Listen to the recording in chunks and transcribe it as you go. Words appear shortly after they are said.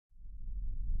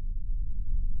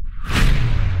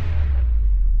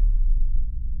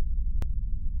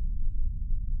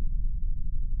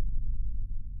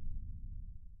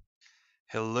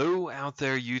Hello out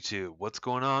there, YouTube. What's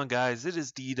going on, guys? It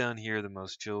is D Dun here, the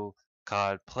most chill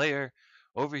COD player,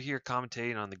 over here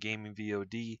commentating on the gaming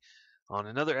VOD on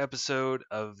another episode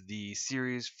of the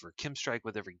series for Kim Strike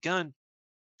with Every Gun.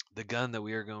 The gun that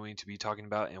we are going to be talking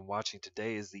about and watching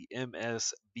today is the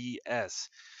MSBS.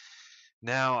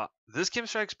 Now, this Kim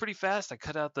Strike's pretty fast. I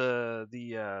cut out the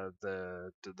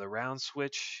round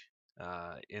switch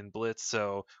in Blitz,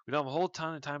 so we don't have a whole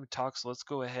ton of time to talk. So let's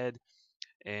go ahead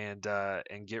and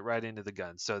get right into the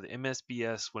gun. So the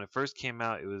MSBS, when it first came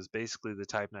out, it was basically the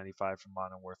Type 95 from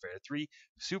Modern Warfare 3.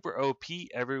 Super OP.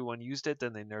 Everyone used it.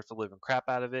 Then they nerfed the living crap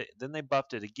out of it. Then they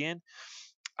buffed it again.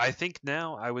 I think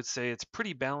now I would say it's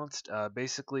pretty balanced.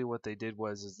 Basically, what they did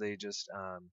was is they just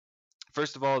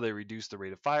first of all, they reduced the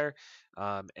rate of fire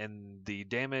and the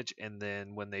damage, and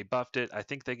then when they buffed it, I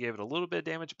think they gave it a little bit of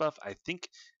damage buff, I think,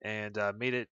 and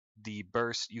made it the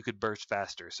burst. You could burst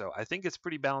faster, so I think it's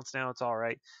pretty balanced now. It's all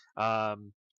right.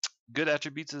 Um, Good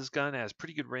attributes of this gun. It has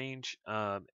pretty good range.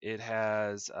 It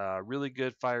has really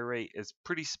good fire rate. It's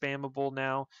pretty spammable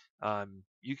now.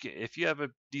 You can, if you have a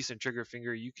decent trigger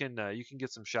finger, you can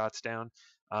get some shots down.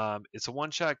 It's a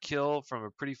one-shot kill from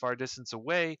a pretty far distance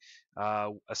away,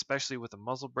 especially with a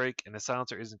muzzle brake, and the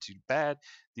silencer isn't too bad.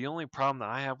 The only problem that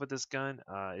I have with this gun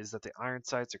is that the iron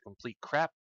sights are complete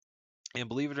crap. And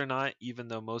believe it or not, even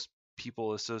though most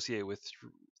people associate with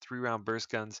three-round burst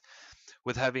guns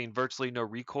with having virtually no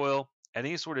recoil at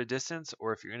any sort of distance,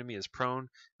 or if your enemy is prone,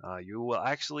 you will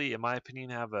actually, in my opinion,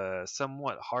 have a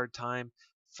somewhat hard time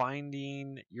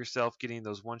finding yourself getting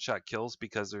those one-shot kills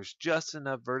because there's just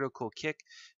enough vertical kick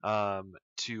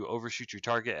to overshoot your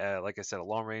target at, like I said, a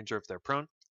long range or if they're prone.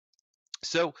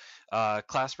 So,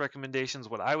 class recommendations.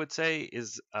 What I would say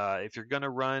is, if you're gonna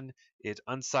run it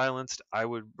unsilenced, I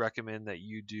would recommend that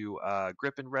you do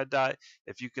grip and red dot.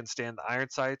 If you can stand the iron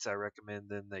sights, I recommend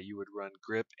then that you would run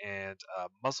grip and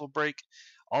muzzle brake.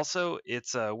 Also,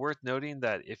 it's worth noting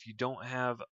that if you don't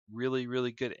have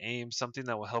really good aim, something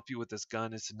that will help you with this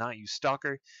gun is to not use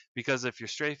stalker, because if you're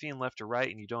strafing left or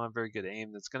right and you don't have very good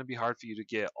aim, it's going to be hard for you to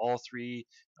get all three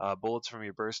bullets from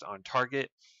your burst on target.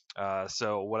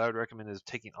 So what I would recommend is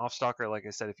taking off stalker. Like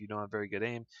I said, if you don't have very good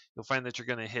aim, you'll find that you're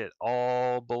going to hit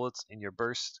all bullets in your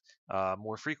burst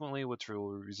more frequently, which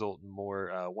will result in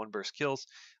more one burst kills.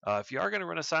 If you are going to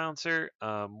run a silencer,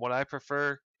 what I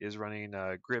prefer is running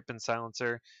grip and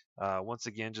silencer. Once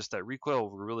again, just that recoil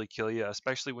will really kill you,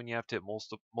 especially when you have to hit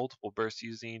multiple bursts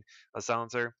using a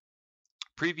silencer.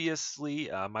 Previously,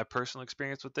 my personal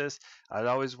experience with this, I'd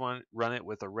always run it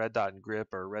with a red dot and grip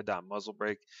or a red dot muzzle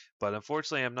brake, but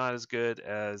unfortunately, I'm not as good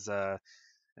as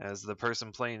the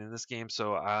person playing in this game,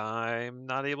 so I'm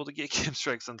not able to get Kim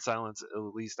strikes on silence. At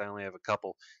least I only have a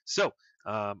couple. So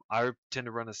I tend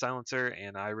to run a silencer,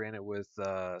 and I ran it with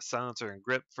silencer and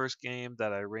grip. First game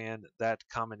that I ran that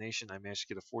combination, I managed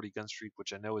to get a 40 gun streak,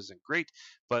 which I know isn't great,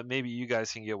 but maybe you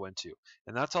guys can get one too.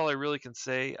 And that's all I really can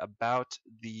say about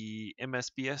the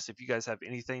MSBS. If you guys have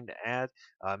anything to add,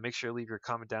 make sure to leave your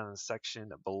comment down in the section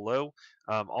below.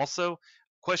 Also,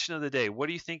 question of the day: what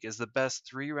do you think is the best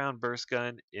three-round burst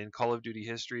gun in Call of Duty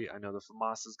history? I know the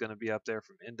FAMAS is going to be up there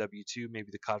from NW2, maybe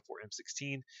the COD 4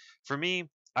 M16. For me,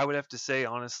 I would have to say,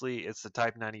 honestly, it's the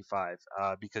Type 95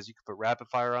 because you could put rapid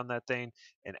fire on that thing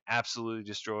and absolutely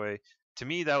destroy. To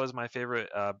me, that was my favorite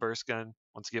burst gun.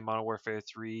 Once again, Modern Warfare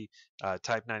 3,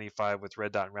 Type 95 with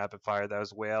red dot and rapid fire. That was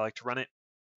the way I like to run it.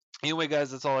 Anyway,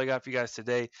 guys, that's all I got for you guys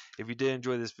today. If you did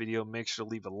enjoy this video, make sure to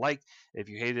leave a like. If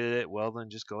you hated it, well, then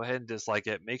just go ahead and dislike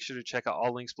it. Make sure to check out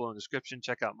all links below in the description.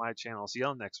 Check out my channel. I'll see you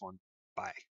on the next one.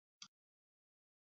 Bye.